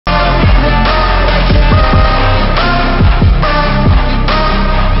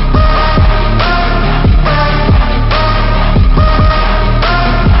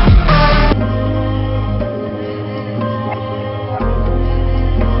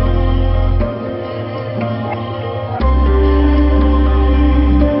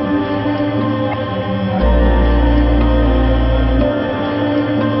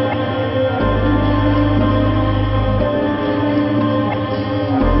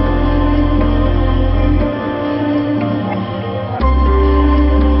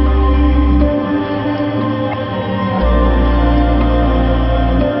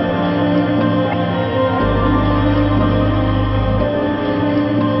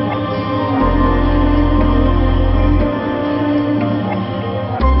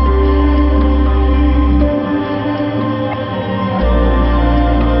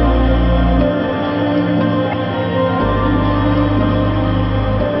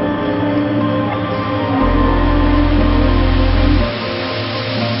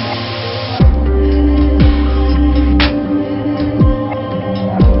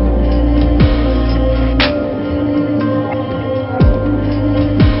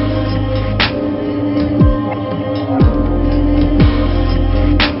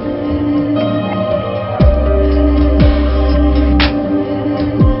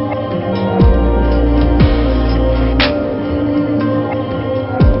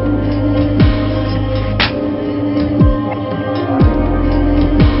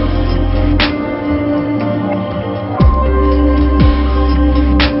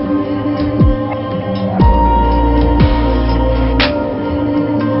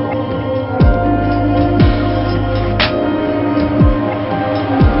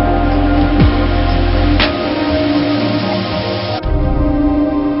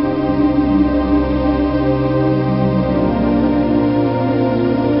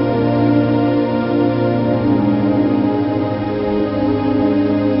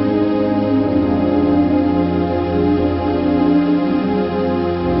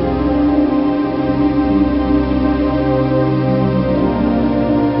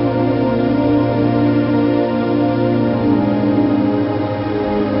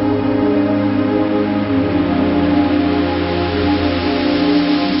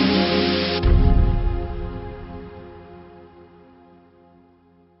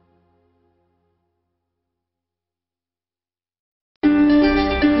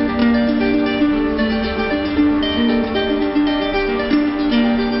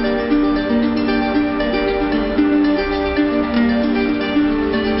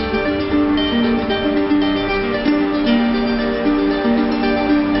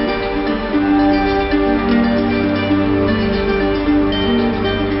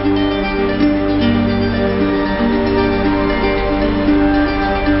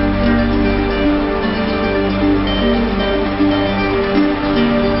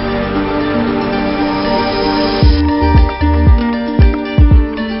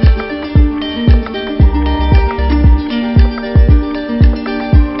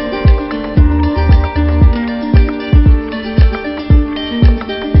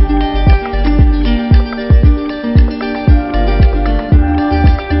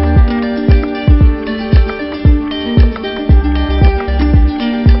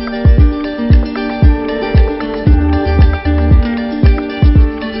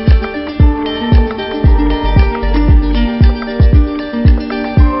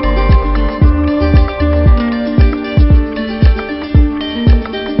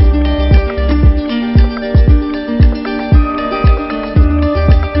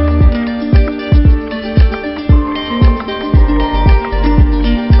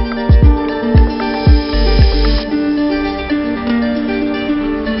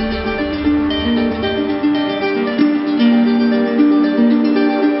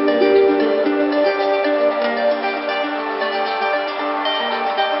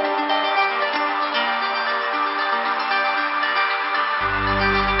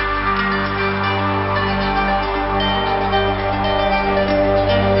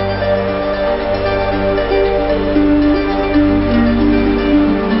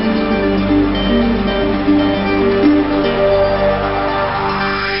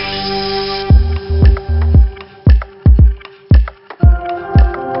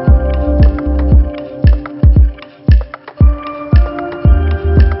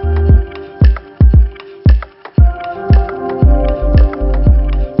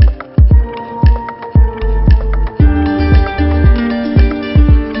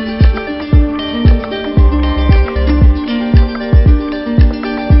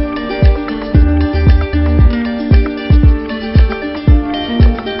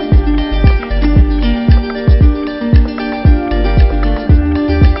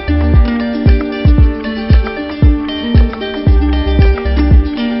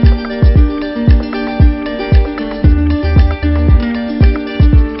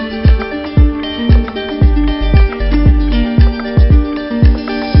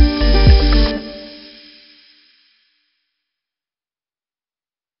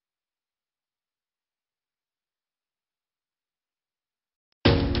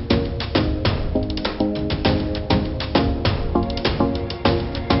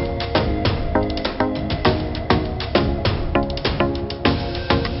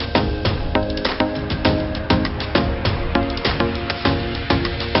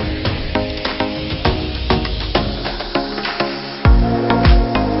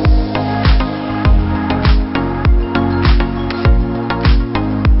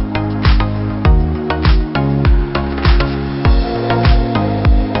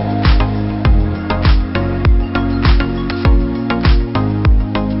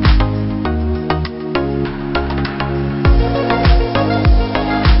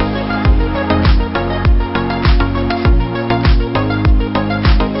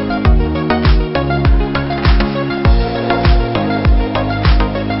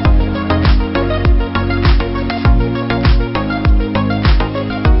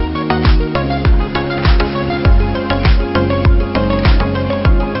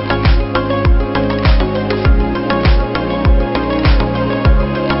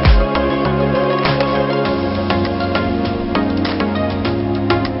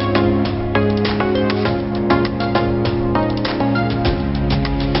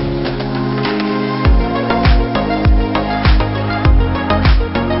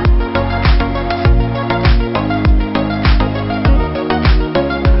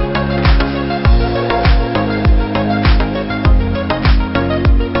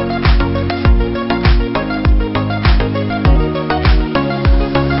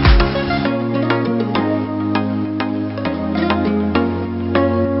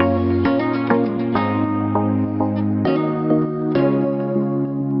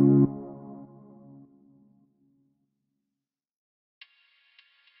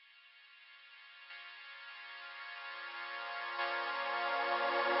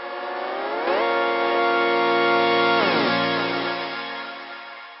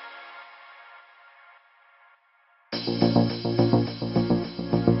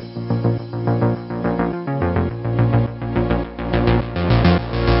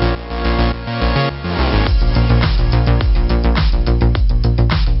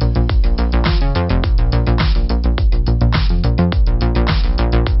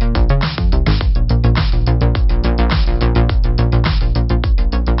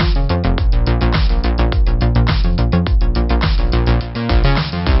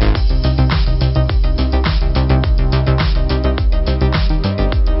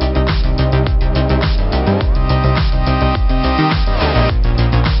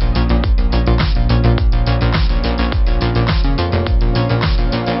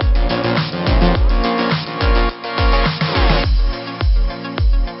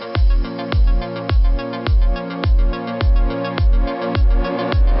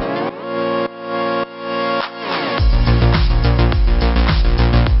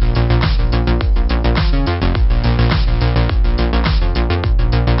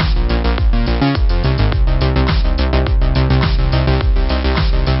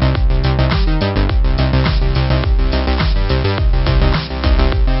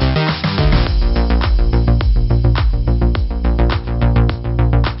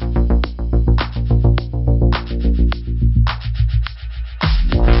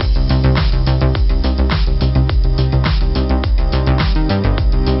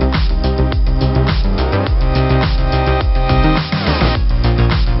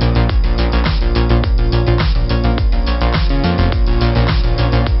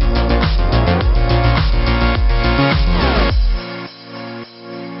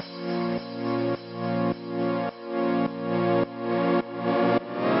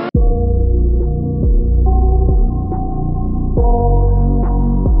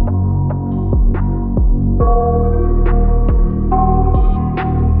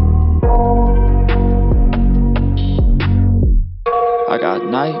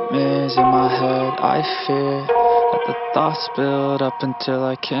nightmares in my head. I fear that the thoughts build up until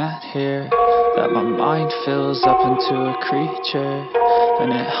I can't hear, that my mind fills up into a creature,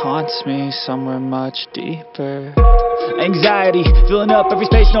 and it haunts me somewhere much deeper. Anxiety, filling up every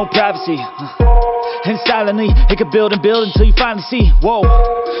space, no privacy. And silently, it could build and build until you finally see, whoa,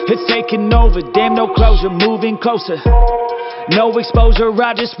 it's taking over, damn no closure, moving closer. No exposure,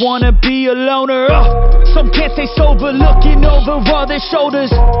 I just wanna be a loner. Some can't stay sober, looking over all their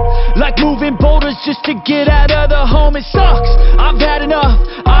shoulders, like moving boulders just to get out of the home. It sucks, I've had enough,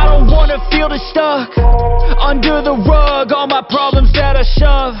 I don't wanna feel the stuck under the rug, all my problems that I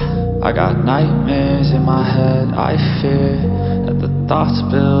shove. I got nightmares in my head. I fear that the thoughts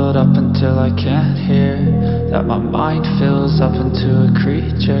build up until I can't hear, that my mind fills up into a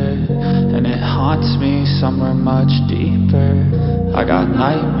creature, and it haunts me somewhere much deeper. I got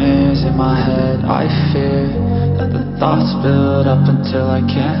nightmares in my head. I fear that the thoughts build up until I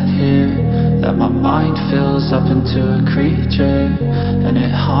can't hear, that my mind fills up into a creature, and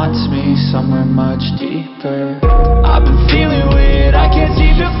it haunts me somewhere much deeper. I've been feeling weird, I can't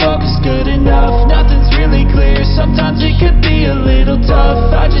seem to focus good enough. Nothing's really clear, sometimes it could be a little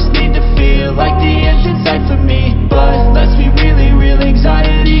tough. I just need to feel like the end's in sight for me, but let's be really real,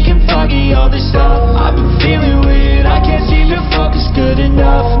 anxiety can foggy all this stuff. I've been feeling weird, I can't seem to focus good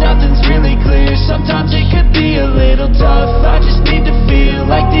enough. Nothing's really clear, sometimes it could be a little tough. I just need to feel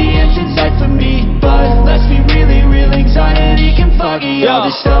like the end's in sight for me, but let's be really real, anxiety can foggy all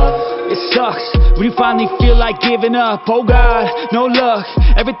this stuff. It sucks when you finally feel like giving up. Oh God, no luck,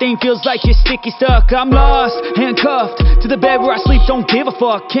 everything feels like you're sticky stuck. I'm lost, handcuffed to the bed where I sleep, don't give a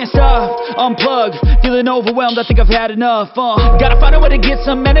fuck. Can't stop, unplug, feeling overwhelmed, I think I've had enough. Gotta find a way to get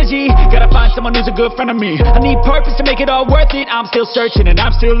some energy, gotta find someone who's a good friend of me. I need purpose to make it all worth it, I'm still searching and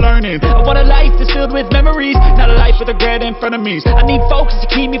I'm still learning. I want a life that's filled with memories, not a life with regret in front of me. I need focus to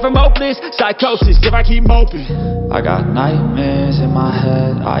keep me from hopeless psychosis if I keep moping. I got nightmares in my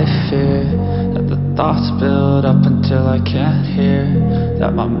head. I fear that the thoughts build up until I can't hear,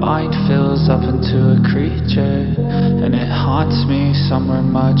 that my mind fills up into a creature, and it haunts me somewhere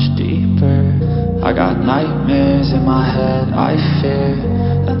much deeper. I got nightmares in my head. I fear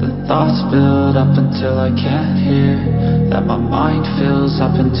that the thoughts build up until I can't hear, that my mind fills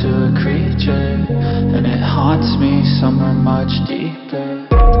up into a creature, and it haunts me somewhere much deeper.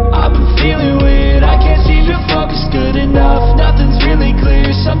 I've been feeling weird, I can't seem to focus good enough. Nothing's really clear,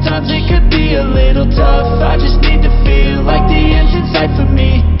 sometimes it could be a little tough. I just need to feel like the end's in sight for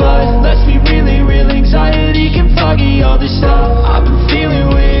me, but let's be really real, anxiety can foggy all this stuff.